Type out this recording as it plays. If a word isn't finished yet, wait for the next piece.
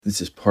This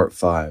is part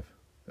 5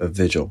 of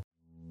Vigil.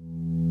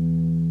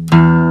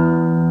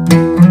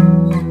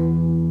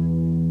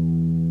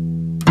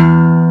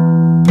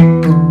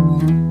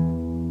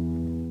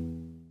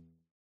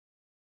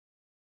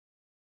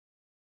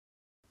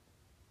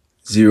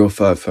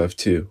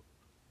 (0552)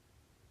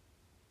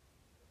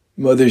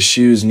 Mother's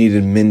shoes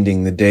needed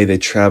mending the day they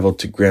traveled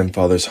to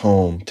grandfather's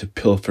home to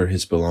pilfer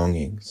his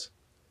belongings.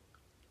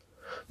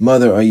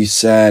 "Mother, are you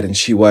sad?" And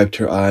she wiped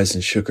her eyes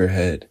and shook her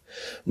head,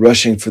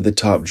 rushing for the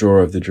top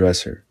drawer of the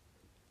dresser.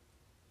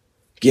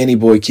 "Ganny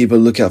boy, keep a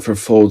lookout for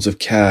folds of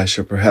cash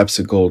or perhaps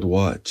a gold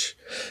watch.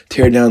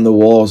 Tear down the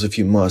walls if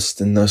you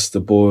must," and thus the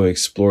boy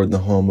explored the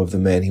home of the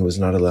man he was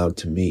not allowed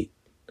to meet.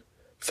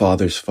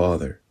 Father's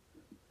father.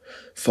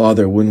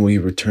 "Father, when will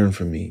you return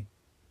for me?"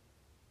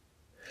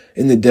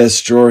 In the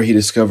desk drawer he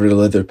discovered a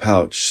leather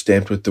pouch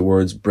stamped with the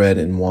words bread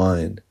and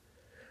wine,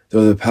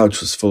 though the pouch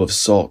was full of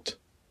salt.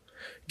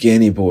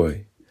 "Ganny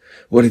boy,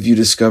 what have you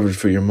discovered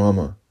for your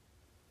mama?"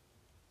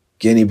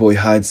 Ganny boy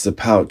hides the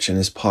pouch in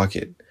his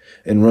pocket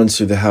and runs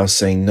through the house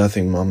saying,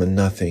 "Nothing, mama,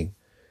 nothing."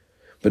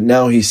 But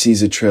now he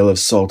sees a trail of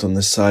salt on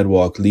the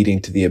sidewalk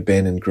leading to the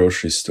abandoned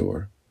grocery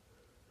store.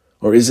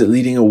 Or is it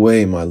leading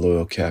away, my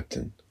loyal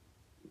captain?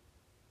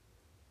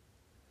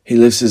 He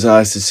lifts his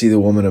eyes to see the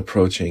woman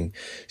approaching,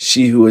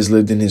 she who has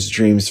lived in his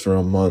dreams for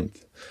a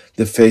month,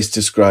 the face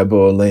described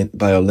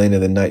by Elena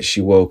the night she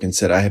woke and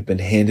said, "I have been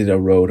handed a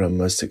road I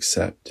must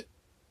accept."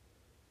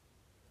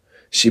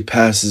 She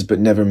passes but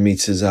never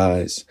meets his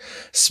eyes.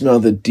 Smell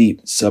the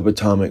deep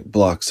subatomic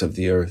blocks of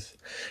the earth,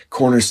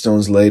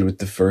 cornerstones laid with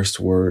the first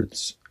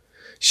words.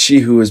 She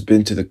who has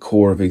been to the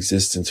core of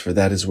existence, for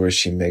that is where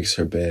she makes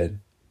her bed.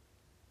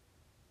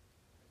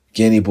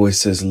 Ganny boy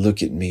says,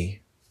 "Look at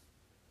me."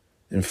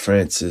 And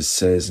Francis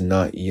says,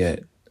 "Not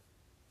yet,"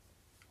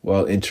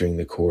 while entering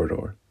the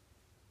corridor.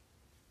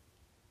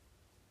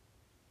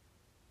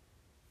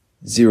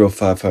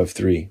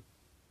 0553.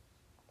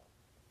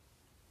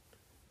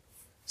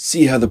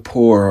 See how the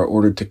poor are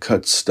ordered to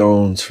cut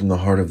stones from the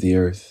heart of the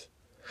earth,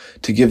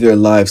 to give their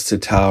lives to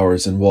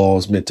towers and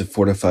walls meant to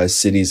fortify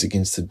cities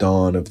against the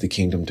dawn of the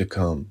kingdom to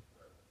come.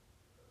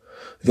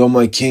 Though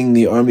my king,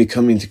 the army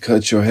coming to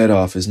cut your head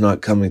off is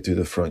not coming through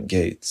the front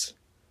gates.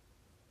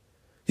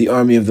 The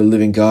army of the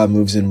living God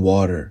moves in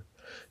water,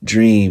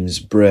 dreams,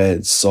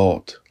 bread,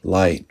 salt,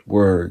 light,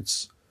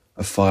 words,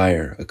 a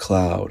fire, a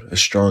cloud, a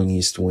strong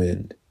east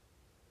wind.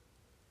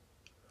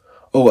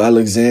 O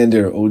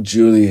Alexander, O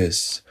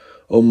Julius,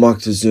 O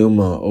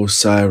Moctezuma, O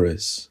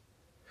Cyrus,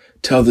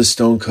 tell the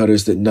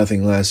stonecutters that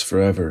nothing lasts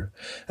forever.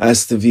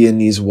 Ask the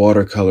Viennese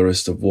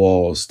watercolorist of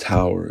walls,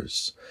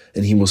 towers,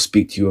 and he will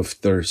speak to you of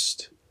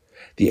thirst,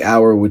 the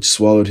hour which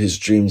swallowed his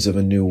dreams of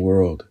a new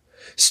world,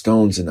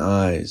 stones and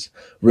eyes,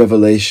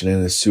 revelation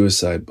and a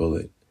suicide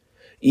bullet.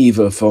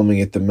 Eva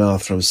foaming at the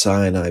mouth from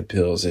cyanide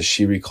pills as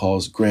she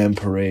recalls grand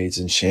parades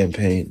and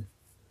champagne.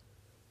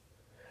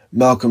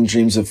 Malcolm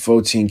dreams of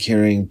Fotine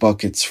carrying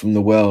buckets from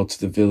the well to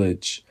the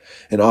village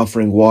and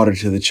offering water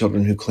to the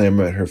children who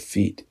clamor at her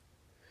feet.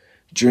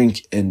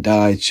 Drink and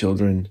die,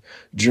 children.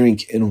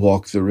 Drink and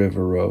walk the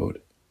river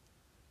road.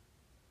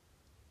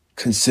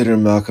 Consider,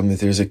 Malcolm, that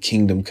there's a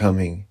kingdom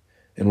coming,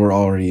 and we're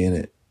already in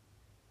it.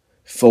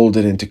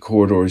 Folded into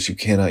corridors you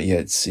cannot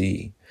yet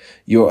see.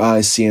 Your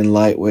eyes see in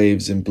light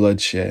waves and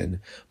bloodshed,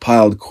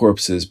 piled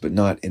corpses, but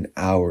not in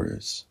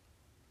hours.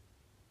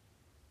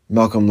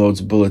 Malcolm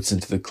loads bullets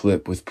into the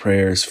clip with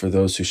prayers for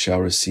those who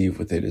shall receive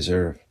what they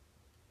deserve.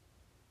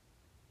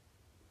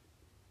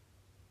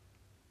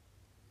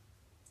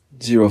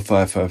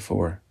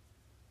 0554.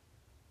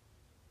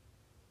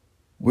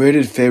 Where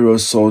did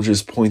Pharaoh's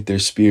soldiers point their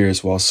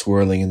spears while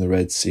swirling in the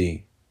Red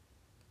Sea?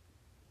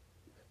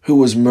 Who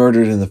was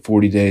murdered in the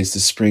 40 days the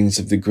springs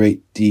of the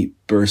great deep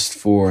burst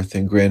forth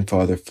and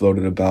grandfather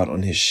floated about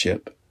on his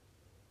ship?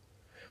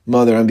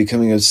 Mother, I'm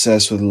becoming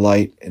obsessed with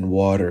light and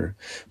water.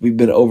 We've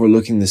been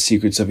overlooking the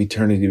secrets of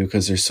eternity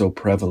because they're so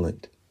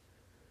prevalent.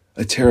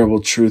 A terrible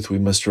truth we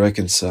must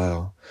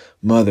reconcile.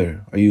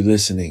 Mother, are you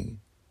listening?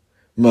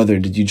 Mother,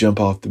 did you jump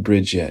off the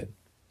bridge yet?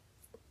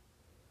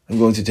 I'm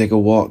going to take a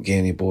walk,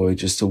 Ganny boy,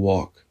 just a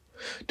walk,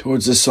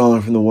 towards the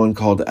song from the one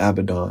called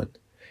Abaddon.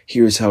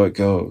 Here's how it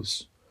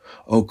goes.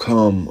 O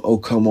come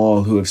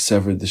all who have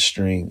severed the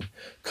string.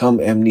 Come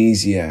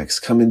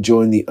amnesiacs, come and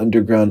join the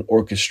underground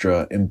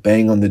orchestra and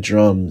bang on the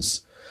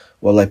drums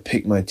while I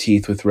pick my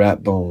teeth with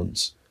rat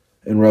bones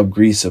and rub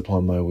grease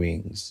upon my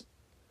wings.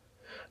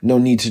 No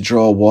need to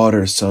draw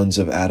water, sons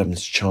of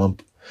Adam's chomp.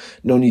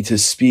 No need to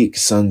speak,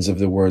 sons of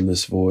the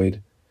wordless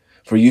void,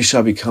 for you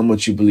shall become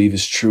what you believe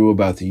is true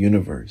about the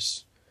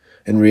universe.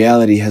 And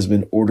reality has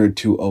been ordered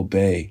to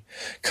obey.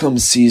 Come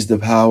seize the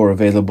power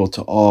available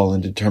to all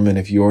and determine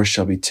if yours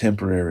shall be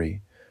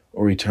temporary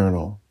or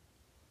eternal.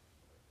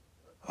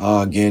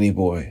 Ah, Ganny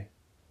boy,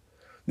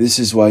 this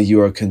is why you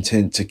are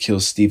content to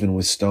kill Stephen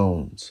with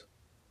stones,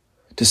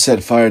 to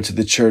set fire to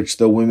the church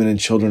though women and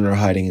children are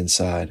hiding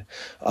inside.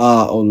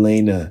 Ah,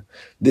 Olena,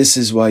 this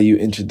is why you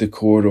entered the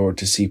corridor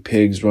to see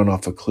pigs run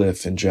off a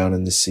cliff and drown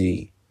in the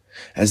sea,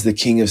 as the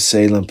king of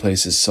Salem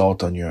places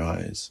salt on your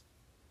eyes.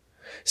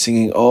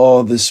 singing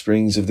all the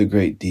springs of the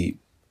great deep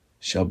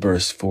shall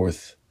burst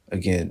forth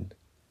again.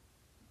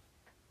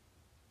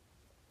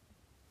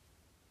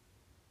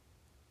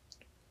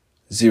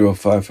 Zero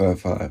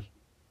 555.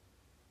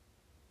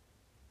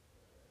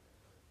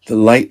 The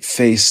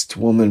light-faced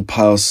woman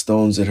piles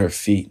stones at her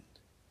feet,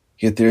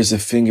 yet there is a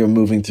finger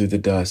moving through the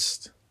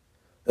dust,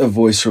 a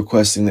voice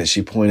requesting that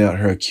she point out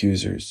her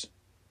accusers.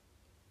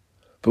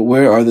 But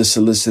where are the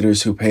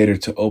solicitors who paid her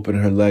to open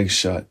her legs,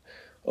 shut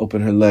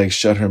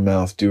her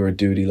mouth, do her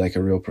duty like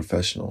a real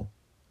professional?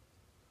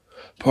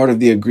 Part of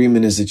the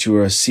agreement is that you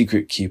are a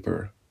secret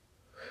keeper.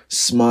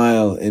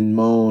 Smile and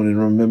moan and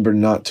remember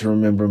not to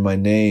remember my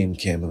name,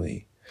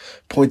 Camille.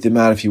 Point them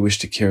out if you wish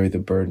to carry the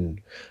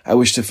burden. I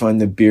wish to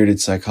find the bearded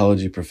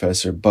psychology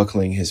professor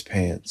buckling his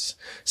pants,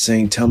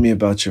 saying, "Tell me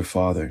about your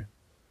father."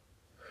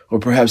 Or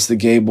perhaps the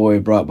gay boy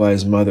brought by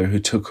his mother who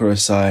took her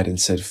aside and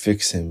said,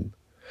 "Fix him."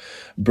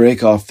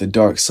 Break off the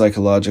dark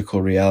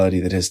psychological reality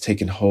that has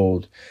taken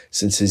hold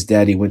since his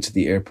daddy went to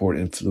the airport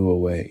and flew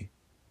away.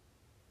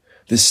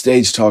 The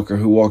stage talker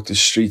who walked the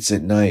streets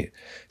at night,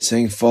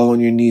 saying, "Fall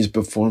on your knees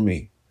before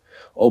me.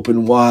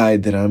 Open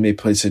wide that I may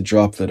place a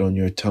droplet on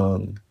your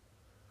tongue.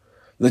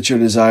 Let your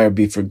desire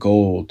be for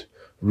gold,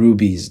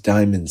 rubies,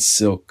 diamonds,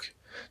 silk,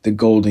 the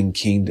golden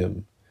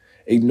kingdom.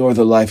 Ignore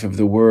the life of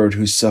the word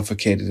who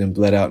suffocated and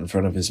bled out in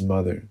front of his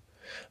mother,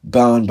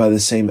 bound by the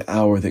same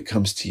hour that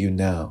comes to you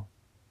now.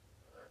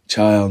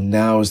 Child,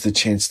 now is the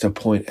chance to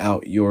point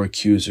out your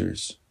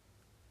accusers."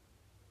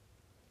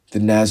 The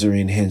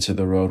Nazarene hints of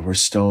the road where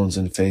stones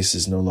and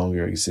faces no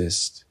longer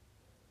exist.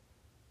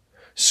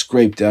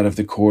 Scraped out of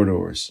the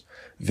corridors,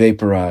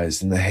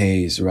 vaporized in the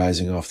haze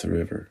rising off the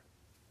river.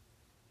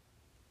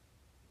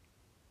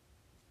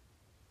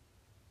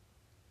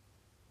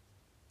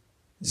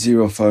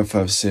 Zero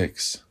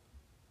 556.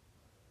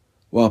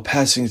 While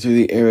passing through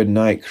the arid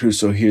night,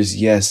 Crusoe hears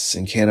yes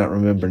and cannot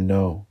remember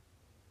no.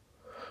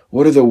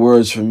 What are the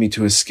words for me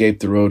to escape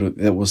the road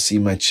that will see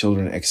my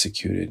children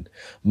executed,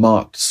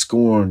 mocked,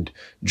 scorned,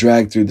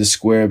 dragged through the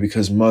square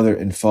because mother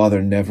and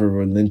father never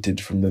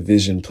relented from the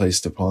vision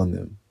placed upon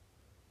them?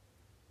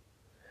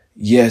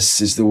 Yes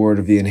is the word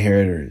of the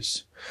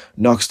inheritors.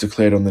 Knox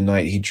declared on the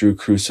night he drew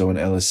Crusoe and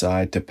Ella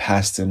aside to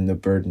pass them the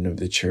burden of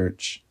the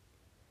church.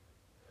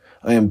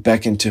 I am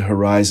beckoned to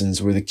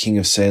horizons where the king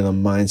of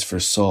Salem mines for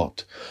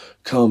salt.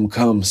 Come,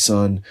 come,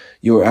 son,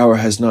 your hour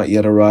has not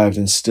yet arrived,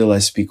 and still I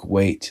speak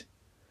wait.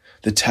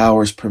 The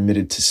tower's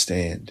permitted to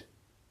stand.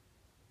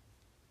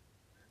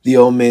 The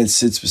old man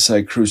sits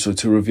beside Crusoe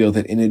to reveal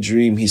that in a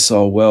dream he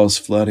saw wells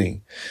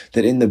flooding,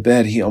 that in the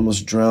bed he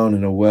almost drowned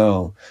in a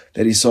well,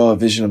 that he saw a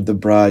vision of the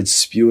bride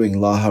spewing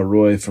Laha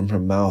Roy from her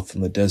mouth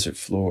on the desert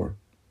floor.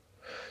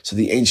 So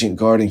the ancient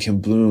garden can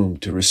bloom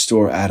to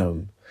restore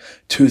Adam,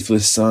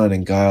 toothless son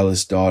and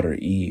guileless daughter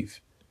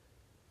Eve.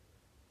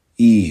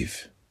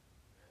 Eve,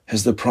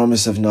 has the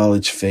promise of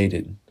knowledge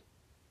faded?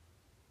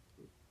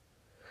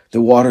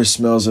 The water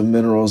smells of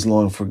minerals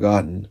long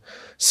forgotten,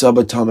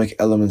 subatomic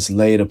elements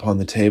laid upon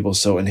the table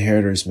so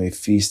inheritors may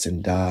feast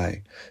and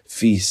die,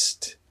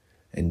 feast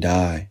and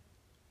die.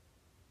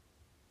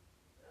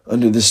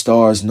 Under the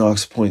stars,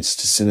 Knox points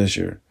to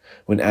Cynosure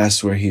when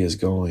asked where he is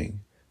going.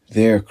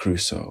 There,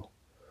 Crusoe.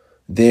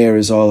 There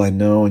is all I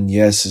know, and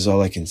yes is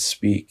all I can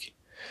speak,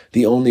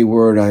 the only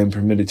word I am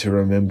permitted to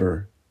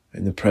remember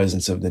in the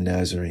presence of the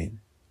Nazarene.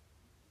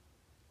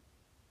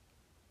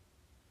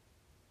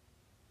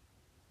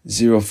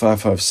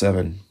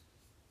 0557.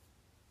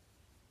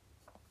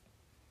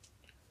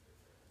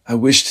 I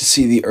wish to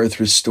see the earth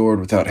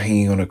restored without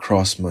hanging on a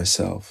cross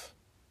myself.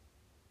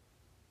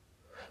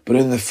 But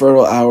in the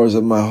fertile hours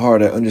of my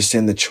heart I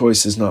understand the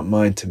choice is not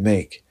mine to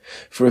make,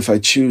 for if I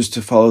choose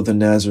to follow the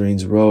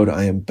Nazarene's road,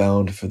 I am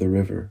bound for the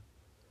river.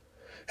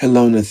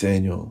 Hello,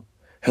 Nathaniel.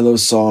 Hello,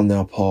 Saul,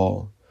 now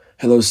Paul.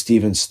 Hello,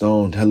 Stephen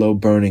Stoned. Hello,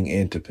 burning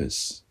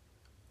Antipas.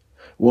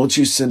 Won't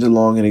you send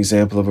along an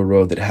example of a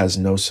road that has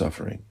no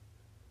suffering?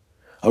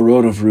 A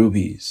road of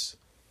rubies.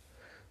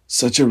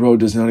 Such a road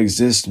does not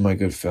exist, my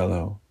good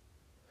fellow.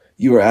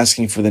 You are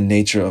asking for the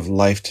nature of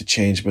life to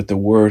change, but the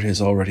word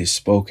has already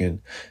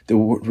spoken, the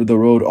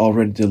road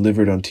already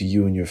delivered unto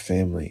you and your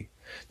family,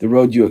 the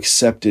road you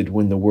accepted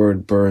when the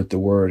word birthed the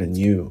word in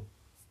you.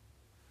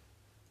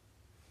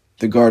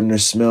 The gardener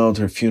smelled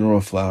her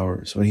funeral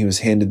flowers when he was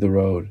handed the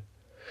road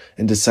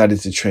and decided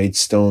to trade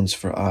stones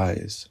for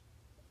eyes.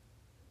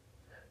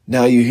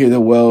 Now you hear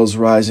the wells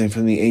rising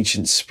from the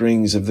ancient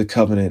springs of the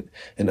covenant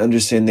and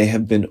understand they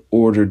have been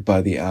ordered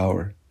by the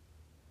hour.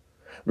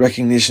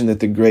 Recognition that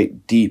the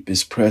great deep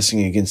is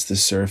pressing against the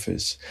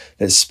surface,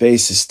 that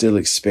space is still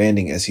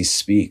expanding as he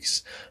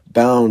speaks,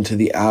 bound to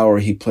the hour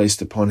he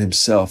placed upon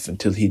himself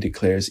until he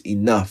declares,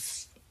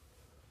 "Enough,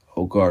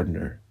 O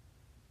gardener."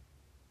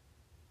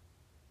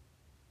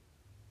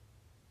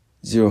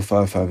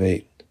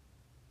 0558.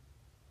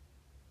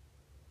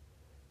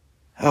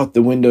 Out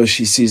the window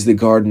she sees the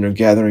gardener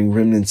gathering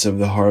remnants of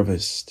the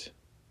harvest.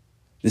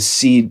 The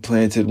seed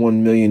planted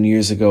 1,000,000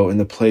 years ago in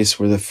the place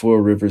where the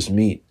 4 rivers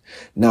meet,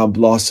 now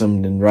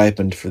blossomed and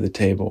ripened for the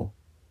table.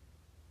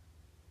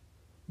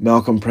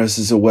 Malcolm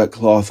presses a wet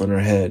cloth on her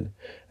head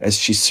as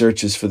she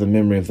searches for the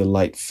memory of the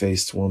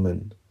light-faced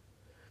woman.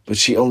 But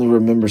she only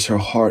remembers her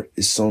heart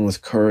is sown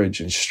with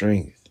courage and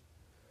strength.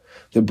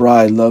 The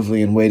bride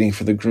lovely and waiting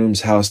for the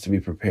groom's house to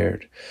be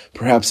prepared,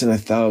 perhaps in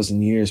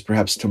 1,000 years,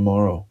 perhaps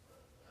tomorrow.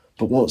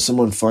 But won't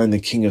someone find the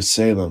king of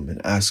Salem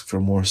and ask for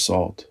more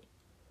salt?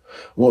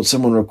 Won't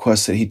someone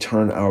request that he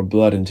turn our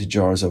blood into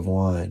jars of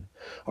wine,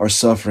 our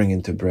suffering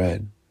into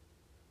bread?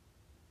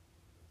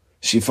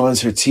 She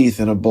finds her teeth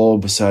in a bowl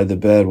beside the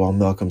bed while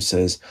Malcolm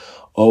says,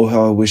 "Oh,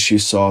 how I wish you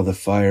saw the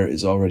fire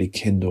is already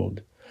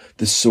kindled,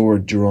 the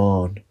sword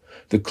drawn,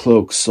 the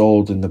cloak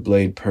sold and the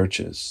blade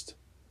purchased.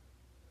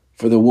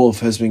 For the wolf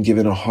has been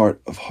given a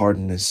heart of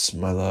hardness,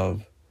 my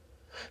love.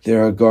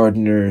 There are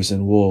gardeners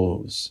and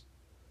wolves.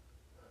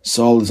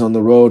 Saul is on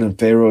the road and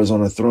Pharaoh is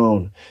on a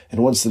throne,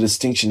 and once the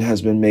distinction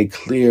has been made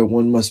clear,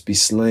 one must be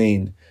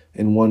slain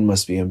and one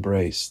must be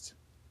embraced."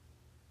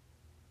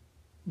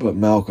 But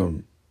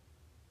Malcolm,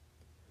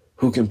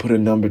 who can put a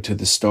number to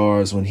the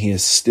stars when he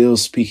is still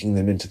speaking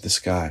them into the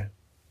sky?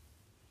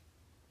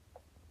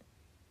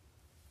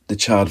 The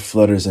child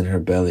flutters in her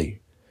belly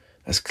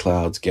as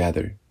clouds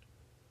gather.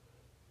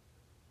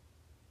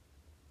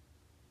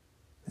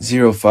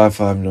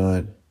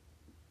 0559.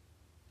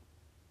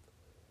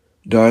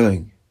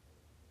 Darling,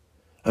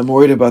 I'm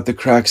worried about the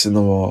cracks in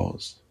the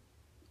walls.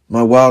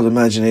 My wild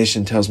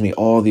imagination tells me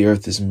all the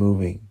earth is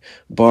moving.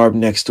 Barb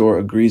next door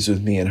agrees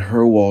with me and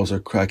her walls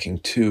are cracking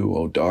too,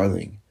 oh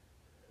darling.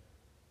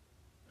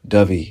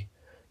 Dovey,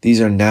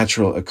 these are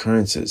natural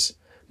occurrences,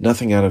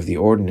 nothing out of the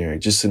ordinary,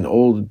 just an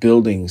old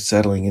building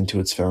settling into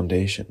its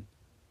foundation.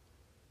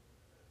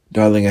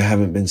 Darling, I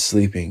haven't been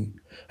sleeping.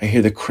 I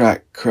hear the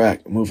crack,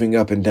 crack moving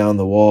up and down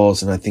the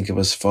walls, and I think of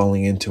us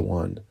falling into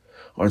one.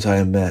 Aren't I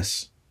a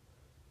mess?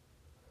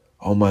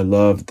 Oh, my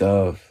love,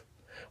 Dove.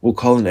 We'll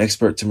call an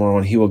expert tomorrow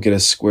and he will get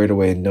us squared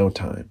away in no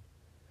time.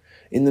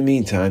 In the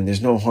meantime, there's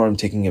no harm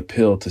taking a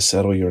pill to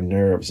settle your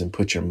nerves and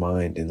put your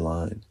mind in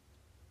line.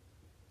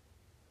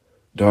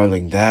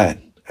 Darling,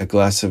 a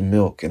glass of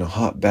milk and a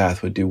hot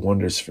bath would do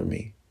wonders for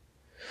me.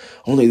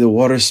 Only the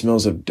water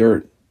smells of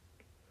dirt.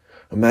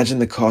 Imagine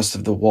the cost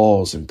of the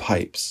walls and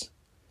pipes.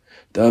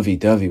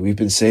 Dovey, we've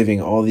been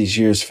saving all these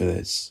years for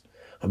this.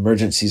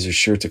 Emergencies are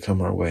sure to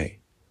come our way.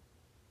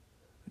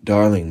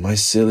 Darling, my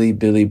silly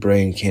Billy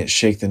brain can't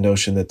shake the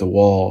notion that the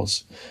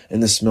walls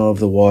and the smell of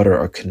the water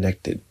are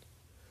connected.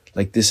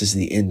 Like this is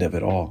the end of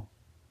it all.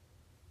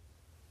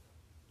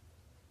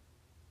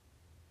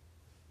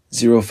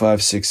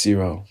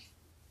 0560.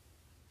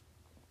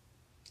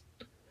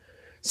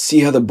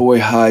 See how the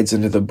boy hides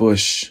under the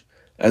bush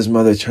as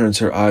mother turns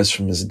her eyes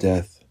from his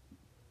death.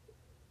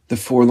 The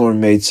forlorn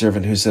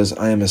maidservant who says,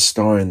 I am a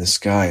star in the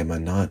sky, am I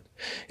not?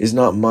 Is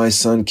not my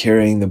son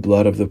carrying the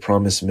blood of the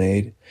promised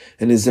maid?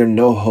 And is there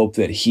no hope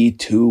that he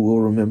too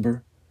will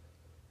remember?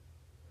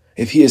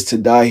 If he is to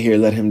die here,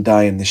 let him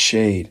die in the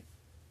shade.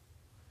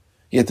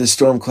 Yet the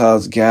storm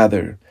clouds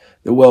gather,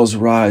 the wells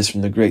rise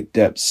from the great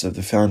depths of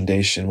the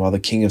foundation, while the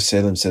king of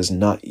Salem says,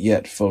 not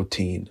yet,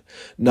 Photine,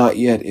 not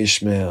yet,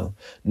 Ishmael,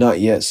 not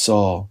yet,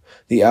 Saul.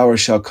 The hour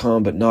shall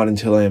come, but not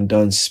until I am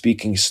done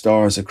speaking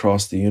stars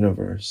across the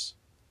universe.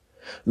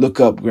 Look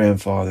up,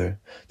 grandfather.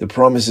 The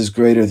promise is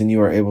greater than you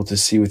are able to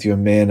see with your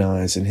man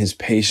eyes, and his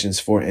patience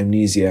for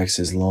amnesiacs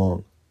is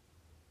long.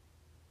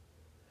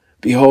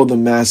 Behold the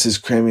masses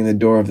cramming the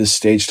door of the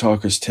stage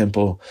talker's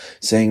temple,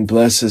 saying,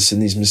 bless us in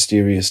these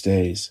mysterious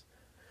days.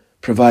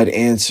 Provide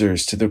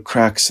answers to the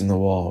cracks in the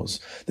walls,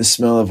 the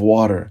smell of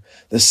water,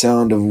 the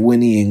sound of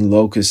whinnying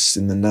locusts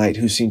in the night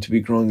who seem to be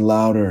growing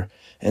louder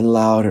and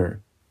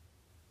louder.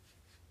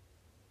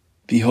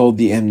 Behold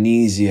the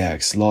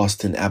amnesiacs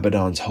lost in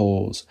Abaddon's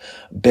holes,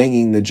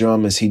 banging the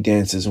drum as he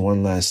dances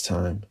one last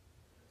time.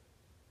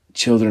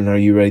 Children, are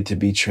you ready to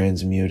be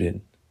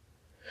transmuted?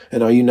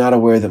 And are you not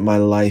aware that my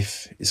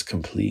life is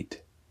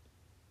complete?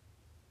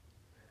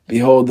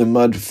 Behold the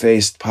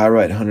mud-faced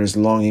pyrite hunters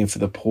longing for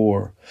the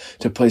poor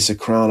to place a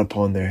crown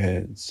upon their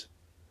heads.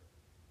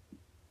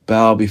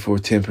 Bow before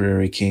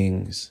temporary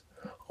kings,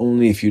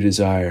 only if you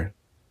desire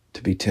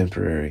to be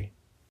temporary.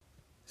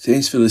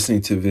 Thanks for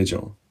listening to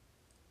Vigil.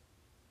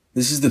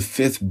 This is the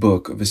 5th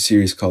book of a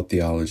series called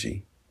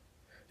Theology.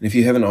 And if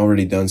you haven't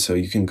already done so,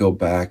 you can go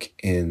back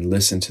and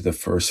listen to the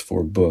first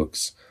 4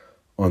 books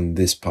on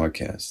this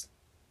podcast.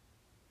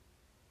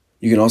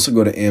 You can also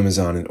go to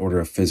Amazon and order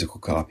a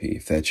physical copy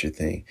if that's your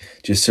thing.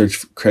 Just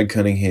search Craig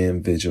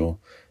Cunningham Vigil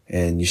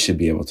and you should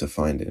be able to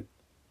find it.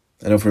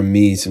 I know for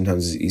me,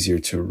 sometimes it's easier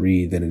to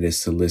read than it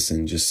is to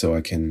listen, just so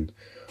I can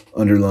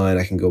underline,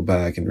 I can go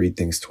back and read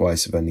things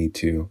twice if I need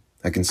to.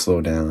 I can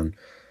slow down.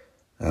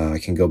 I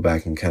can go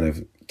back and kind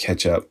of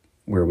catch up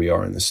where we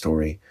are in the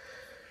story.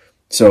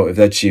 So if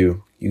that's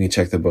you, you can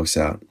check the books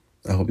out.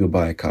 I hope you'll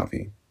buy a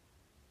copy.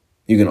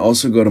 You can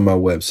also go to my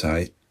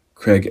website,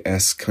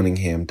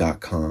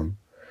 craigscunningham.com,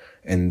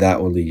 and that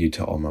will lead you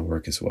to all my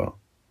work as well.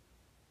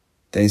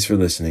 Thanks for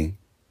listening.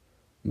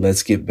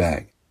 Let's get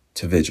back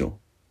to Vigil.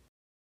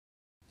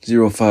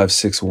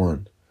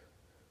 0561.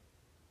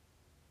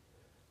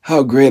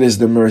 How great is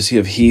the mercy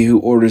of he who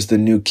orders the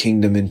new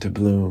kingdom into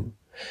bloom,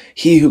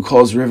 he who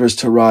calls rivers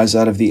to rise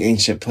out of the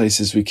ancient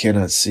places we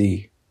cannot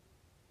see.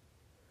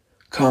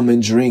 Come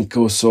and drink,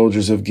 O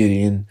soldiers of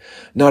Gideon,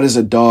 not as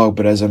a dog,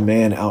 but as a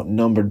man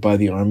outnumbered by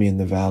the army in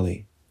the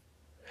valley.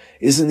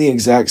 Isn't the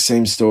exact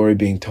same story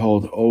being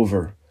told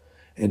over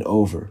and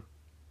over?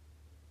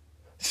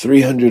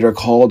 300 are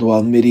called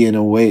while Midian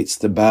awaits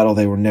the battle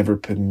they were never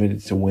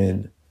permitted to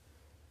win.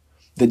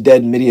 The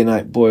dead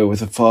Midianite boy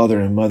with a father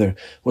and mother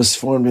was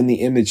formed in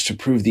the image to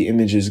prove the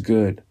image is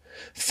good,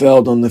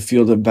 felled on the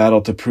field of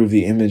battle to prove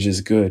the image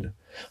is good.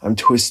 I'm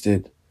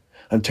twisted.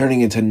 I'm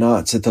turning into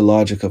knots at the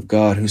logic of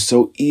God, who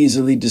so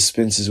easily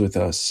dispenses with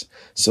us,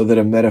 so that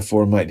a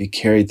metaphor might be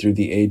carried through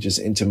the ages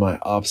into my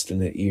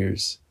obstinate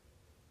ears.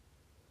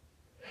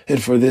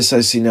 And for this I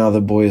see now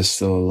the boy is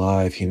still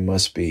alive, he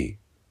must be.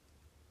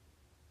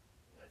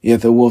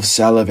 Yet the wolf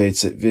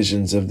salivates at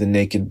visions of the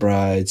naked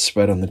bride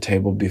spread on the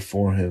table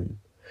before him,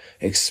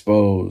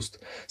 exposed,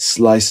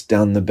 sliced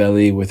down the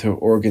belly with her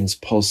organs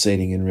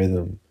pulsating in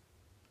rhythm.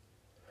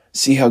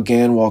 See how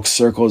Gan walks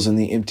circles in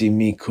the empty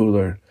meat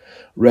cooler,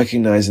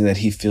 recognizing that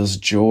he feels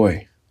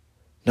joy,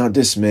 not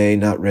dismay,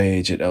 not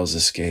rage at El's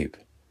escape.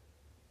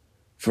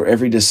 For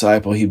every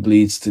disciple he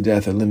bleeds to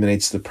death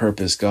eliminates the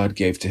purpose God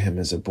gave to him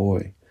as a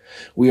boy.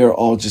 We are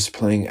all just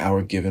playing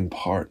our given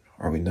part,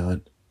 are we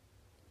not?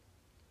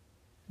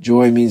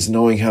 Joy means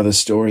knowing how the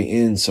story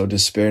ends, so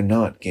despair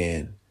not,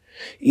 Gan.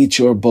 Eat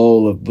your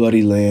bowl of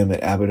bloody lamb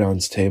at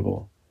Abaddon's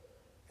table,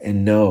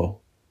 and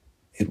know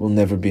it will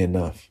never be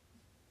enough.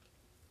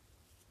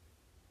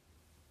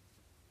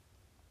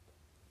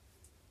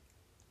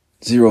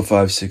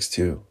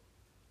 (0562)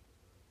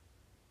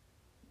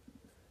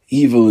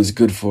 Evil is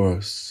good for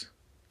us.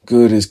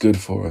 Good is good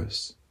for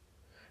us.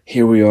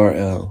 Here we are,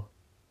 El,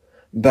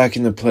 back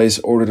in the place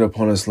ordered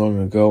upon us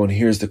long ago, and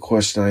here's the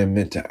question I am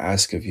meant to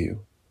ask of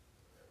you.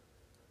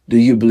 Do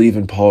you believe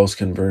in Paul's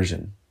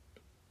conversion?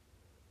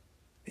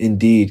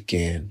 Indeed,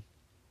 Gan.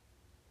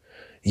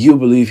 You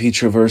believe he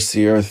traversed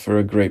the earth for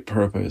a great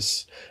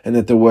purpose, and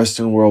that the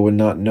Western world would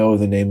not know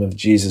the name of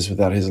Jesus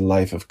without his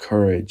life of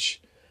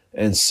courage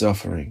and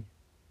suffering.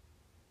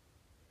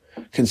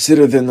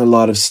 Consider then the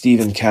lot of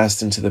Stephen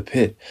cast into the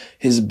pit,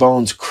 his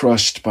bones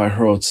crushed by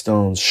hurled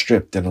stones,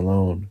 stripped and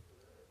alone.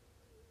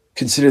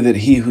 Consider that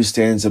he who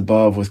stands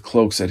above with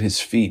cloaks at his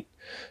feet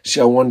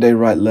shall one day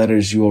write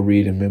letters you will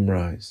read and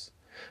memorize,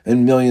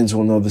 and millions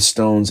will know the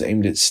stones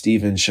aimed at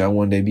Stephen shall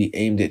one day be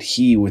aimed at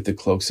he with the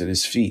cloaks at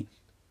his feet.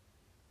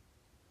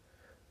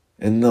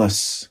 And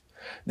thus,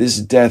 this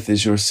death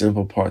is your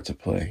simple part to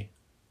play.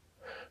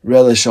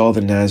 Relish all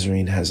the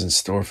Nazarene has in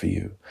store for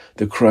you,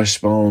 the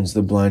crushed bones,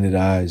 the blinded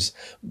eyes,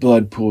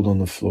 blood pooled on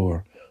the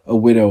floor, a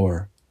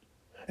widower.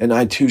 And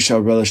I too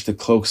shall relish the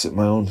cloaks at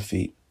my own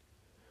feet.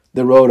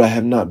 The road I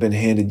have not been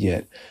handed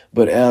yet,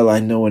 but El, I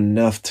know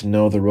enough to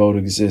know the road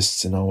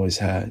exists and always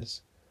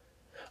has.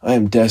 I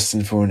am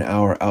destined for an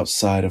hour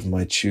outside of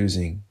my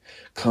choosing.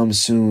 Come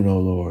soon, O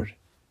Lord.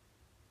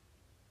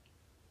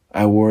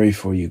 I worry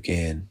for you,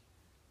 Gan.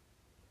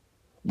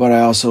 But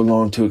I also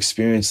long to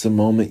experience the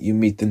moment you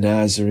meet the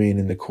Nazarene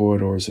in the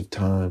corridors of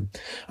time.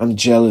 I'm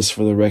jealous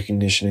for the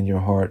recognition in your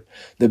heart,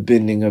 the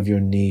bending of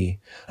your knee,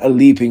 a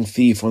leaping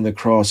thief on the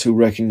cross who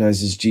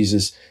recognizes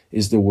Jesus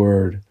is the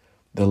Word,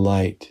 the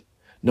light.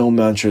 No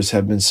mantras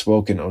have been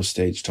spoken, O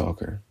stage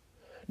talker.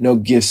 No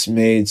gifts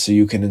made so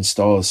you can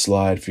install a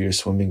slide for your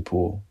swimming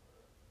pool.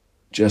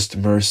 Just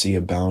mercy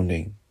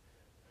abounding.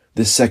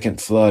 The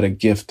second flood, a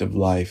gift of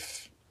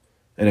life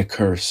and a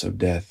curse of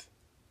death.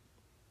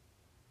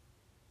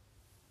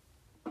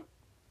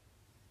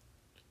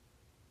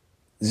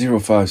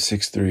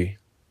 (0563)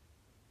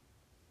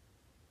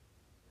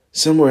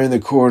 Somewhere in the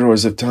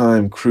corridors of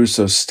time,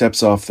 Crusoe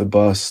steps off the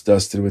bus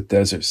dusted with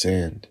desert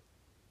sand,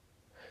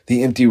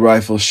 the empty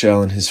rifle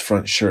shell in his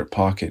front shirt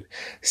pocket,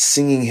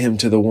 singing him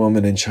to the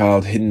woman and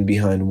child hidden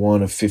behind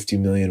one of 50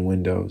 million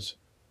windows.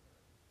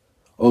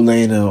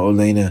 Olena,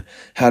 Olena,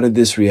 how did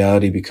this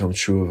reality become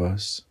true of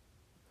us?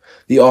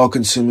 The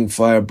all-consuming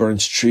fire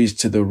burns trees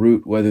to the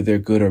root, whether they're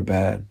good or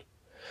bad.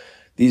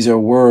 These are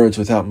words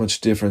without much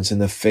difference in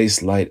the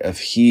face light of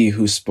he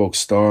who spoke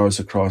stars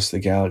across the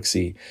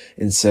galaxy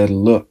and said,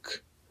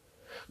 "Look,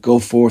 go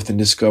forth and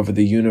discover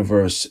the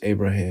universe,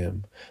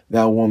 Abraham,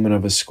 thou woman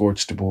of a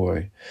scorched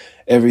boy.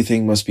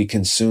 Everything must be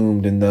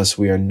consumed, and thus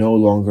we are no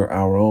longer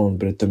our own,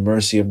 but at the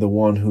mercy of the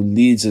one who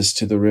leads us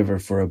to the river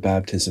for a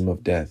baptism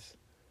of death.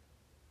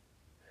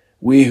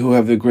 We who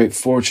have the great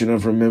fortune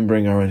of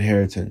remembering our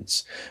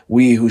inheritance,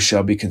 we who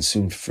shall be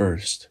consumed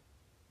first.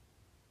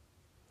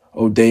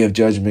 O day of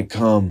judgment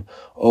come,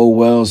 O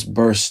wells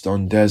burst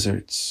on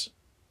deserts."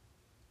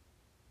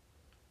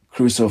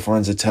 Crusoe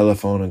finds a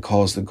telephone and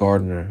calls the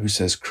gardener, who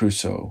says,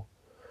 "Crusoe,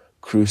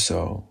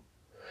 Crusoe,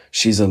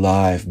 she's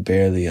alive,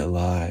 barely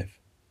alive."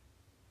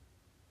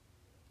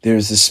 There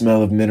is the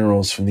smell of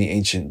minerals from the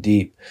ancient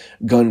deep,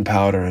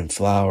 gunpowder and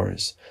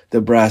flowers, the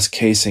brass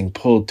casing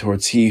pulled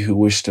towards he who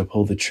wished to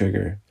pull the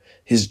trigger,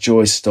 his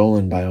joy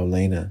stolen by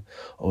Olena.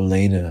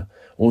 Olena,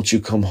 Won't you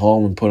come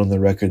home and put on the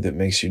record that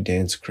makes you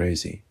dance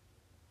crazy?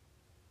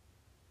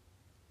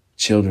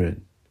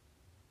 Children,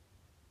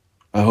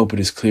 I hope it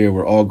is clear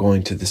we're all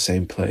going to the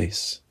same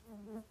place,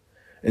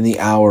 and the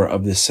hour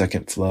of the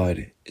second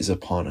flood is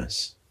upon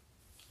us.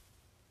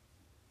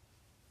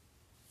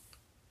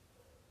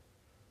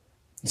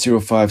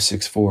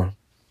 0564.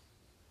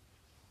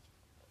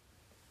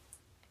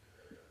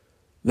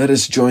 Let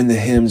us join the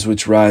hymns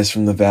which rise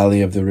from the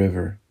valley of the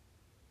river.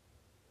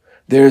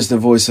 There is the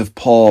voice of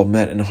Paul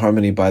met in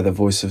harmony by the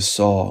voice of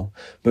Saul,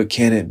 but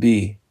can it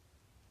be?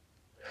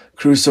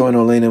 Crusoe and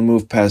Olena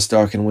move past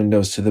darkened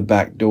windows to the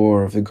back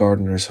door of the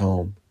gardener's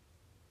home.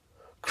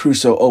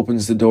 Crusoe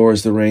opens the door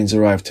as the rains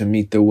arrive to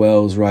meet the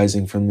wells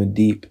rising from the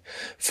deep.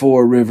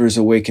 4 rivers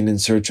awaken in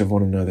search of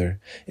one another,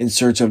 in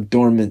search of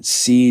dormant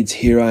seeds.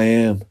 Here I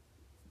am,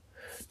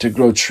 to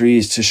grow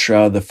trees to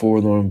shroud the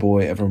forlorn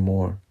boy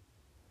evermore.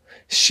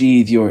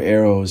 Sheathe your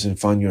arrows and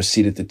find your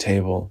seat at the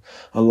table,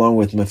 along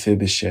with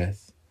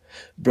Mephibosheth.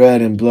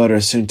 Bread and blood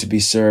are soon to be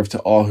served to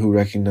all who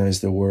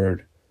recognize the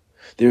word.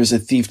 There is a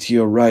thief to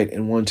your right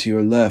and one to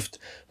your left,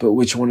 but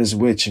which one is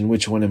which and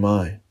which one am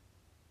I?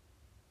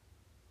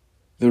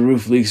 The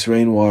roof leaks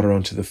rainwater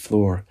onto the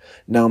floor,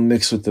 now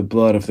mixed with the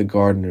blood of the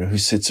gardener who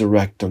sits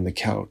erect on the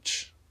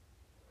couch.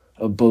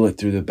 A bullet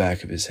through the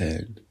back of his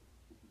head.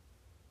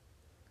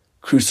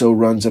 Crusoe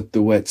runs up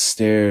the wet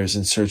stairs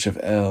in search of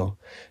Elle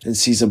and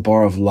sees a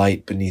bar of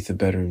light beneath the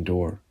bedroom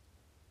door.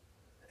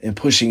 And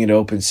pushing it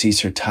open,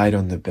 sees her tied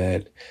on the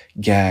bed,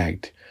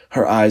 gagged,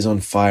 her eyes on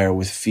fire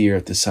with fear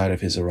at the sight of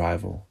his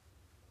arrival.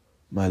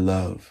 My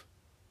love.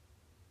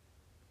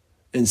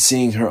 And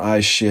seeing her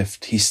eyes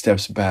shift, he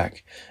steps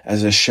back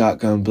as a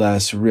shotgun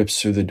blast rips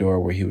through the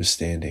door where he was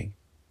standing.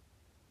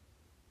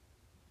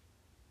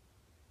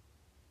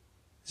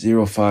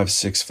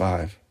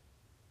 0565.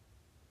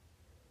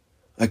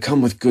 I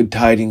come with good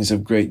tidings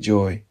of great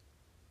joy,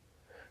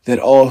 that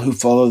all who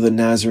follow the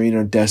Nazarene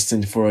are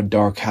destined for a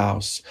dark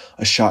house,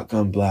 a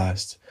shotgun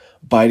blast,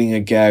 biting a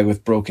gag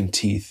with broken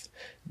teeth,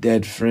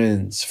 dead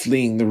friends,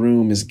 fleeing the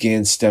room as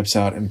Gan steps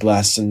out and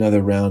blasts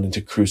another round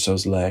into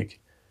Crusoe's leg.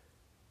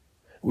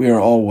 We are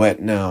all wet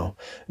now.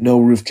 No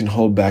roof can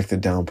hold back the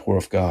downpour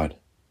of God.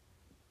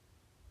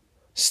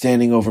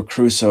 Standing over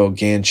Crusoe,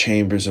 Gan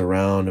chambers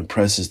around and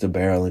presses the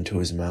barrel into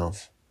his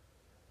mouth.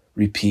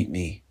 Repeat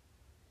me.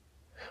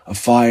 A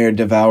fire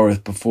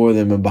devoureth before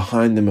them, and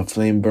behind them a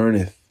flame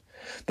burneth.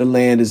 The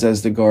land is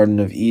as the Garden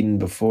of Eden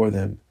before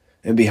them,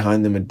 and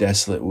behind them a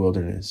desolate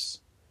wilderness.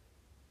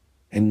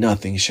 And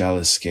nothing shall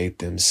escape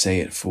them. Say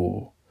it,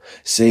 fool.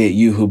 Say it,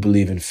 you who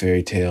believe in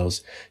fairy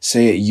tales.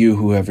 Say it, you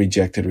who have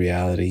rejected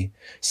reality.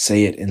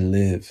 Say it and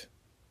live.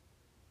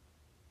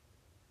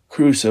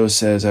 Crusoe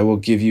says, I will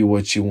give you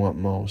what you want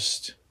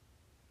most,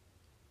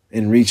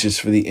 and reaches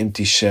for the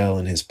empty shell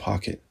in his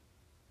pocket.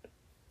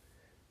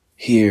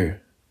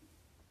 Here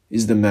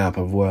is the map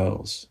of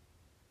Wells.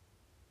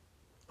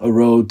 A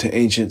road to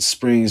ancient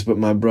springs, but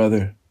my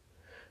brother,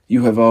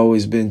 you have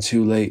always been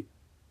too late.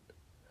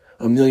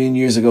 1,000,000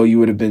 years ago you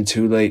would have been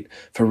too late,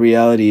 for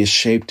reality is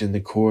shaped in the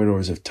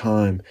corridors of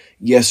time.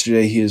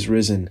 Yesterday he is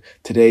risen,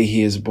 today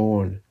he is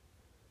born.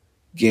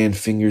 Gan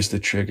fingers the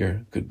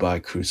trigger. Goodbye,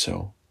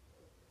 Crusoe.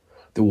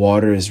 The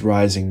water is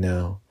rising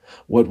now.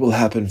 What will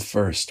happen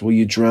first? Will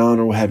you drown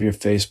or have your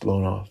face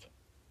blown off?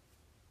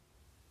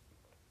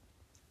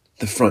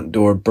 The front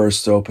door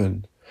bursts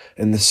open,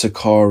 and the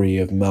Sicarii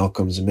of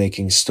Malcolm's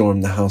making storm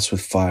the house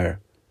with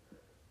fire.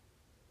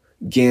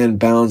 Gan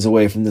bounds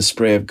away from the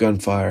spray of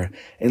gunfire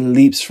and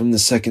leaps from the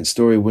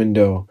second-story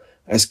window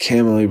as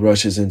Camille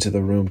rushes into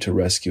the room to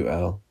rescue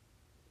Elle.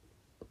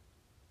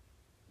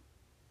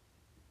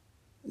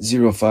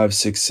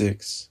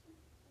 0566.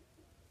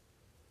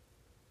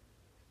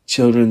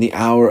 Children, the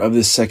hour of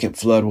the second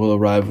flood will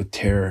arrive with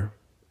terror,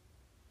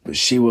 but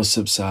she will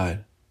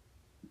subside.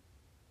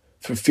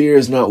 For fear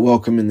is not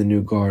welcome in the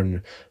new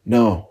garden.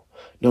 No,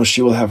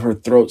 she will have her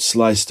throat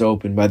sliced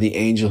open by the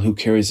angel who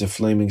carries a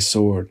flaming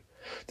sword.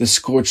 The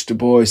scorched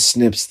boy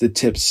snips the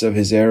tips of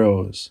his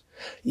arrows.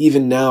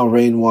 Even now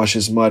rain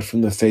washes mud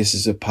from the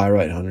faces of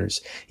Pyrite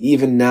hunters.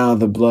 Even now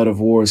the blood of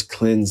war is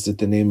cleansed at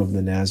the name of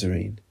the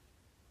Nazarene.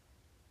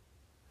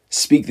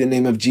 Speak the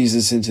name of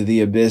Jesus into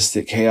the abyss,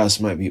 that chaos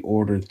might be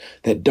ordered,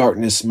 that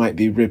darkness might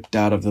be ripped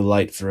out of the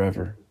light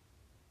forever.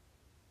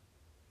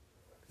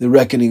 The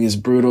reckoning is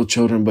brutal,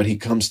 children, but he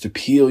comes to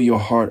peel your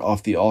heart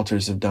off the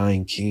altars of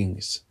dying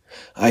kings.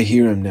 I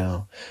hear him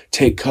now.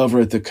 Take cover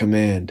at the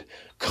command.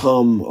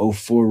 Come, O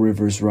 4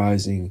 rivers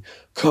rising.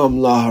 Come,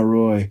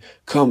 Laharoy.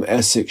 Come,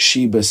 Essex,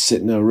 Sheba,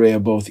 Sitna,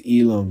 Rehoboth,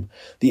 Elam.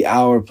 The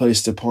hour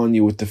placed upon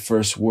you with the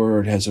first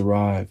word has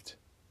arrived.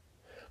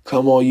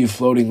 Come, all you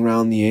floating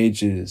round the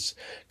ages.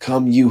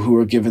 Come, you who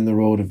are given the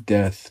road of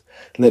death.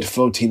 Let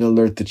Photine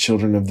alert the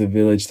children of the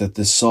village that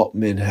the salt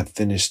men have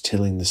finished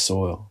tilling the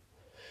soil.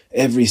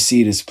 Every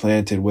seed is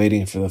planted,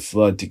 waiting for the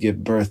flood to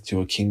give birth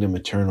to a kingdom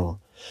eternal.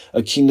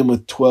 A kingdom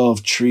with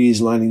 12 trees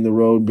lining the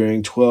road,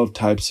 bearing 12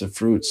 types of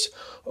fruits.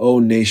 O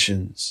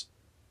nations,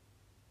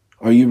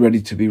 are you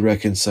ready to be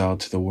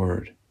reconciled to the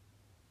word?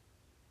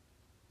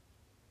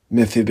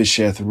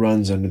 Mephibosheth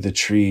runs under the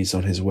trees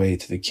on his way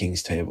to the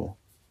king's table.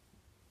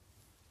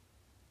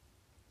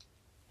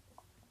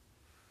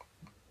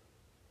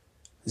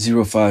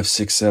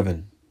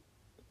 "0567.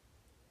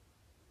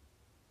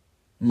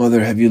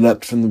 Mother, have you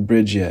leapt from the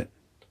bridge yet?"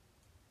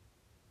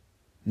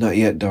 "Not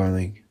yet,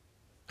 darling.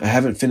 I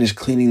haven't finished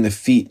cleaning the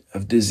feet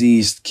of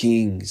diseased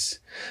kings,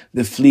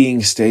 the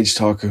fleeing stage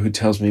talker who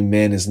tells me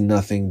man is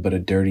nothing but a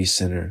dirty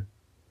sinner.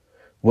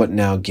 What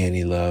now,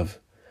 Ganny love?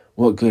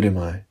 What good am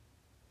I?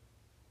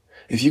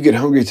 If you get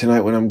hungry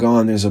tonight when I'm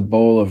gone, there's a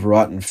bowl of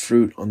rotten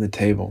fruit on the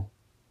table."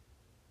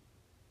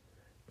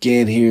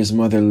 Gan hears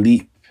mother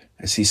leap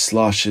as he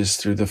sloshes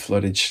through the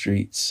flooded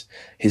streets,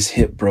 his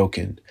hip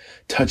broken,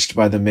 touched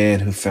by the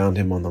man who found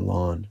him on the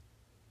lawn.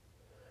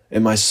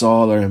 Am I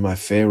Saul or am I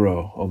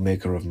Pharaoh, O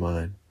maker of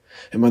mine?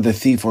 Am I the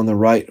thief on the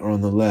right or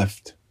on the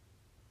left?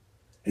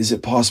 Is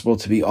it possible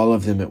to be all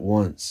of them at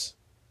once?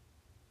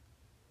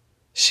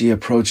 She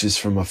approaches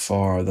from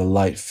afar, the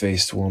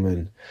light-faced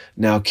woman,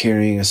 now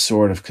carrying a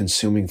sword of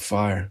consuming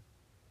fire.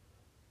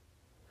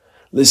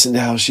 Listen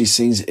to how she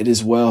sings, "It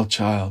is well,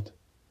 child."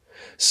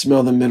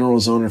 Smell the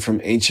minerals on her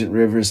from ancient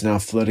rivers now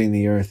flooding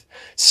the earth.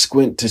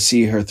 Squint to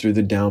see her through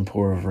the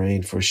downpour of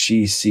rain, for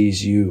she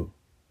sees you.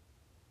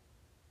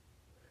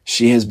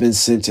 She has been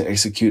sent to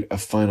execute a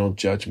final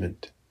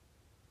judgment.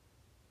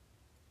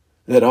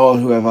 Let all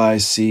who have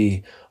eyes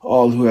see,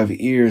 all who have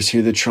ears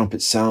hear the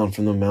trumpet sound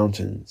from the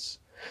mountains.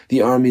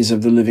 The armies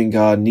of the living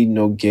God need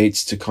no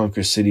gates to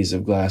conquer cities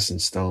of glass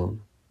and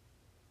stone.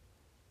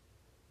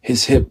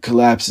 His hip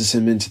collapses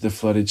him into the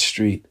flooded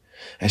street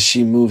as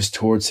she moves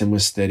towards him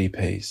with steady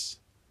pace.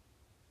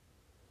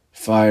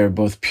 Fire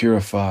both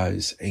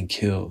purifies and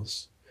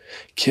kills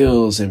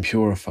and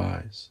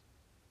purifies.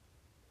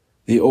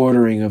 The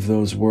ordering of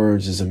those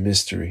words is a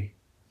mystery,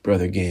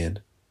 Brother Gan.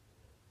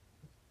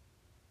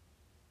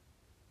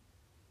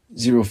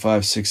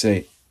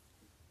 0568.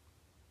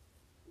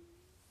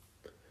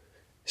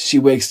 She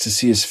wakes to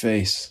see his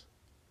face.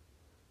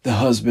 The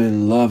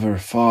husband, lover,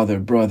 father,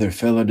 brother,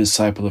 fellow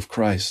disciple of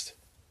Christ.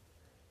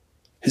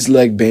 His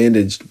leg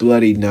bandaged,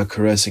 bloodied, now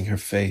caressing her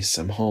face.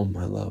 "I'm home,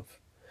 my love.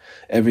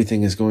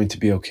 Everything is going to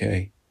be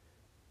okay.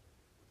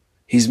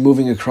 He's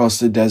moving across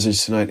the desert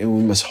tonight, and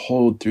we must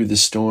hold through the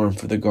storm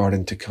for the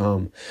garden to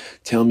come.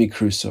 Tell me,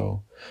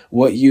 Crusoe,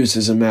 what use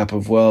is a map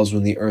of wells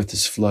when the earth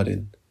is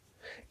flooded?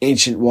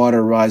 Ancient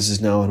water rises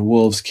now, and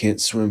wolves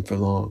can't swim for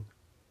long.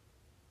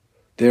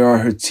 There are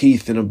her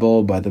teeth in a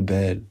bowl by the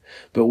bed,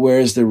 but where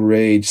is the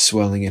rage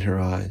swelling in her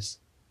eyes?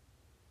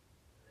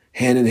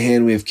 Hand in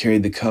hand we have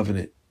carried the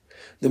covenant,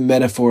 the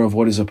metaphor of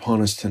what is upon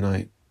us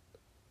tonight.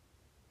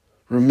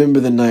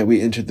 Remember the night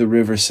we entered the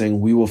river saying,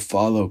 'We will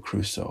follow,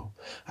 Crusoe.'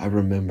 I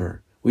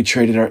remember. We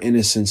traded our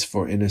innocence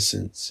for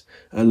innocence.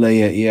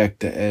 Alea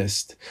iecta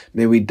est.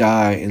 May we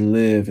die and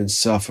live and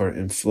suffer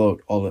and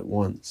float all at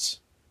once."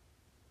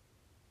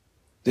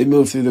 They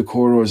move through the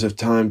corridors of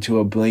time to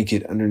a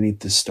blanket underneath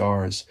the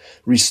stars,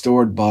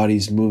 restored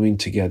bodies moving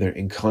together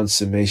in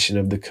consummation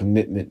of the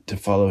commitment to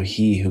follow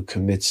He who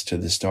commits to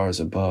the stars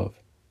above.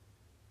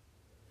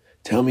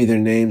 Tell me their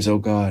names, O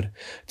God.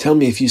 Tell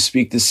me if you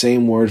speak the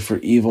same word for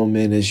evil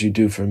men as you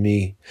do for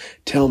me.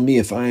 Tell me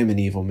if I am an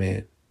evil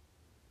man.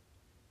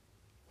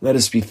 Let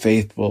us be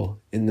faithful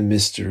in the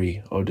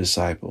mystery, O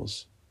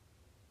disciples.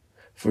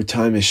 For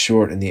time is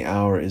short and the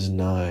hour is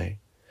nigh,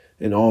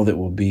 and all that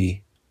will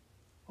be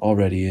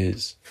already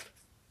is.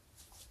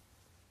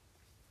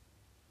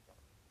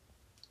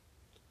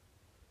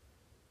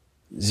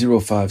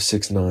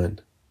 "0569.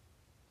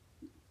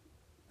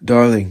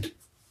 Darling,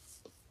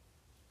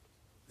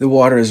 the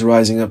water is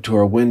rising up to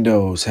our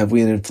windows. Have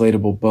we an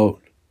inflatable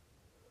boat?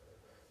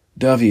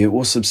 Dovey, it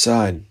will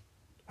subside.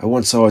 I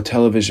once saw a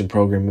television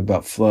program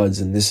about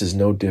floods, and this is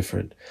no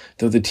different,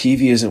 though the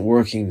TV isn't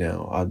working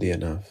now, oddly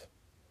enough.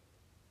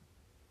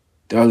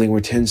 Darling,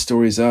 we're 10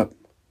 stories up.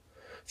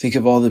 Think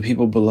of all the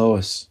people below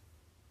us.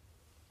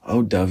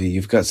 Oh, Dovey,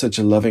 you've got such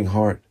a loving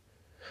heart.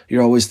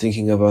 You're always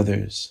thinking of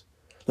others.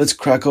 Let's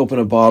crack open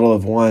a bottle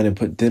of wine and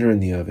put dinner in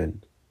the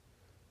oven.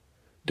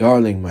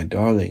 Darling, my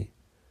darling,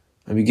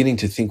 I'm beginning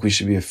to think we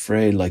should be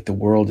afraid like the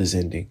world is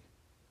ending.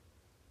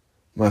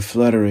 My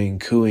fluttering,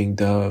 cooing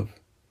dove,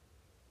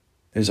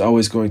 there's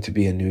always going to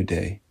be a new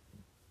day.